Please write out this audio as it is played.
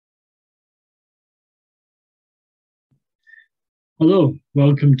Hello,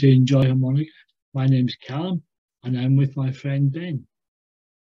 welcome to Enjoy Harmonica. My name's Callum and I'm with my friend Ben.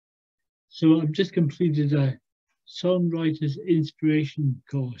 So I've just completed a songwriter's inspiration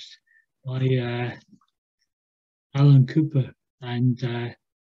course by Alon and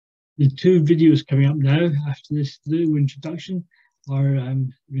the two videos coming up now after this little introduction are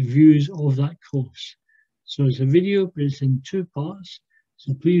reviews of that course. So it's a video, but it's in two parts.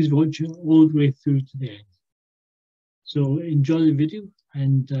 So please watch it all the way through to the end. So enjoy the video,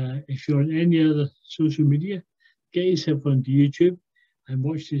 and if you're on any other social media, get yourself onto YouTube and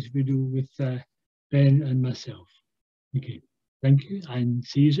watch this video with Ben and myself. Okay, thank you and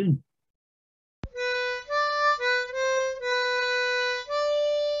see you soon.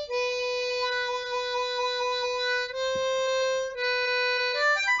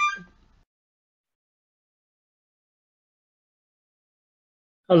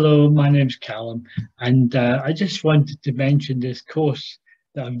 Hello, my name's Callum, and I just wanted to mention this course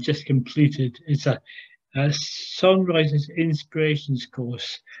that I've just completed. It's a songwriter's inspirations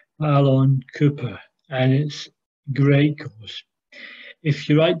course by Alon, and it's a great course. If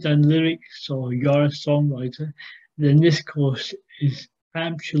you write down lyrics or you're a songwriter, then this course is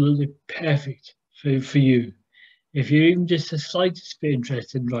absolutely perfect for you. If you're even just the slightest bit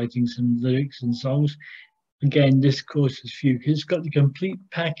interested in writing some lyrics and songs, again, this course is for you because it's got the complete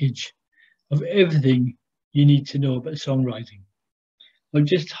package of everything you need to know about songwriting. I'll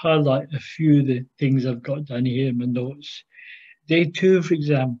just highlight a few of the things I've got down here in my notes. Day 2, for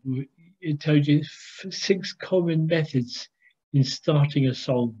example, it tells you 6 common methods in starting a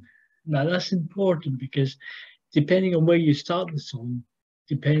song. Now that's important because depending on where you start the song,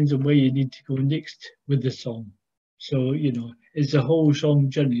 depends on where you need to go next with the song. So, you know, it's a whole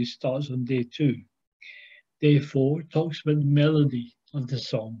song journey starts on day 2. Day 4 talks about the melody of the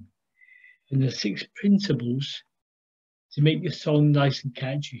song and the 6 principles to make your song nice and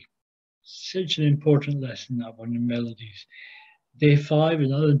catchy. Such an important lesson, that one, in melodies. Day 5,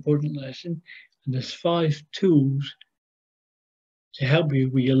 another important lesson, and there's 5 tools to help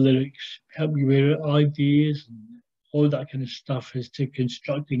you with your lyrics, help you with your ideas, and all that kind of stuff as to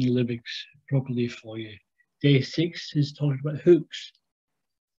constructing lyrics properly for you. Day 6 is talking about hooks.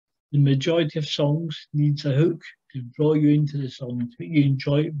 The majority of songs needs a hook to draw you into the song, to make you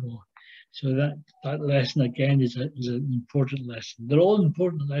enjoy it more. So that lesson again is an important lesson. They're all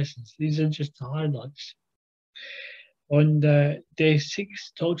important lessons. These are just the highlights. On day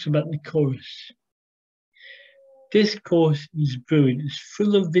 6 talks about the chorus. This course is brilliant. It's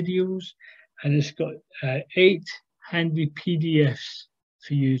full of videos and it's got 8 handy PDFs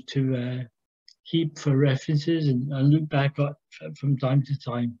for you to keep for references and look back at from time to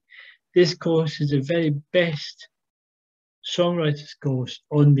time. This course is the very best songwriters course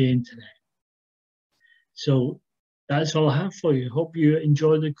on the internet. So that's all I have for you. Hope you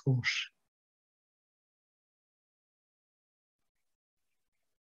enjoy the course.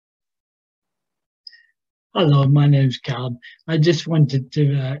 Hello, my name's Callum. I just wanted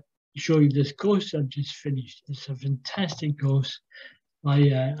to show you this course I've just finished. It's a fantastic course by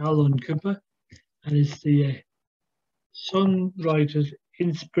Alon, and it's the Songwriter's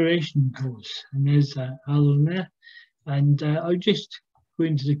Inspiration course. And there's Alon there. And I'll just go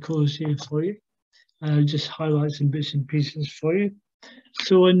into the course here for you. And I'll just highlight some bits and pieces for you.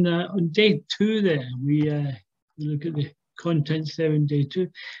 So on day 2 there, we look at the contents there in day 2.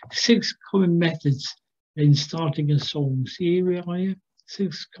 6 common methods in starting a song. See where are you?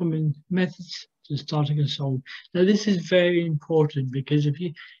 6 common methods to starting a song. Now this is very important because if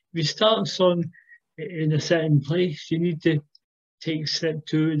you start a song in a certain place, you need to take step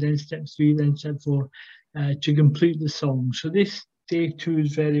 2, then step 3, then step 4 to complete the song. So this day 2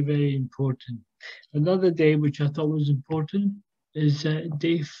 is very, very important. Another day which I thought was important is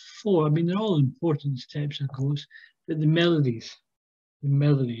day 4. I mean, they're all important steps, of course, but the melodies.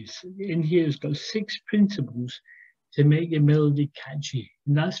 In here, it's got 6 principles to make your melody catchy.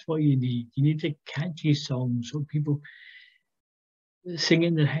 And that's what you need. You need a catchy song so people sing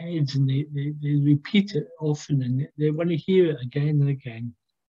in their heads and they repeat it often and they want to hear it again and again.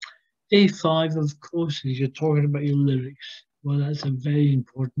 Day 5, of course, is you're talking about your lyrics. Well, that's a very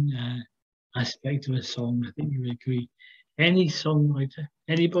important aspect of a song. I think you would agree. Any songwriter,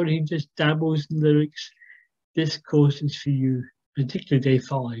 anybody who just dabbles in lyrics, this course is for you, particularly day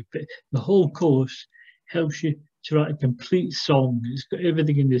 5. But the whole course helps you to write a complete song. It's got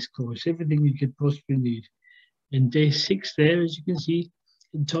everything in this course, everything you could possibly need. In day 6 there, as you can see,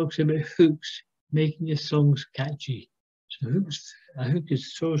 it talks about hooks, making your songs catchy. So a hook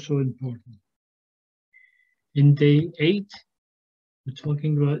is so, so important. In day 8, we're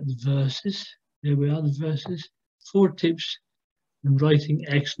talking about the verses. There we are, the verses. 4 tips and writing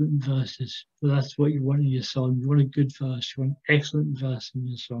excellent verses. So that's what you want in your song. You want a good verse. You want excellent verse in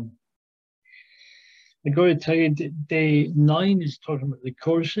your song. I'm going to tell you that day 9 is talking about the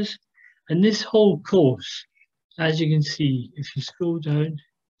choruses. And this whole course, as you can see, if you scroll down,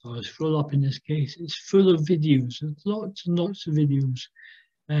 or scroll up in this case, it's full of videos. There's lots and lots of videos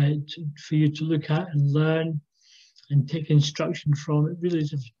for you to look at and learn and take instruction from. It really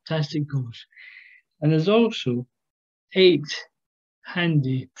is a fantastic course. And there's also 8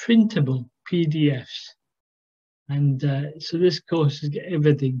 handy printable PDFs. And so this course has got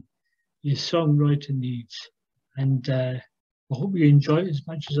everything your songwriter needs. And I hope you enjoy it as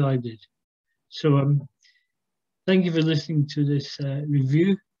much as I did. So thank you for listening to this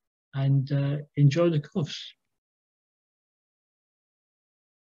review, and enjoy the course.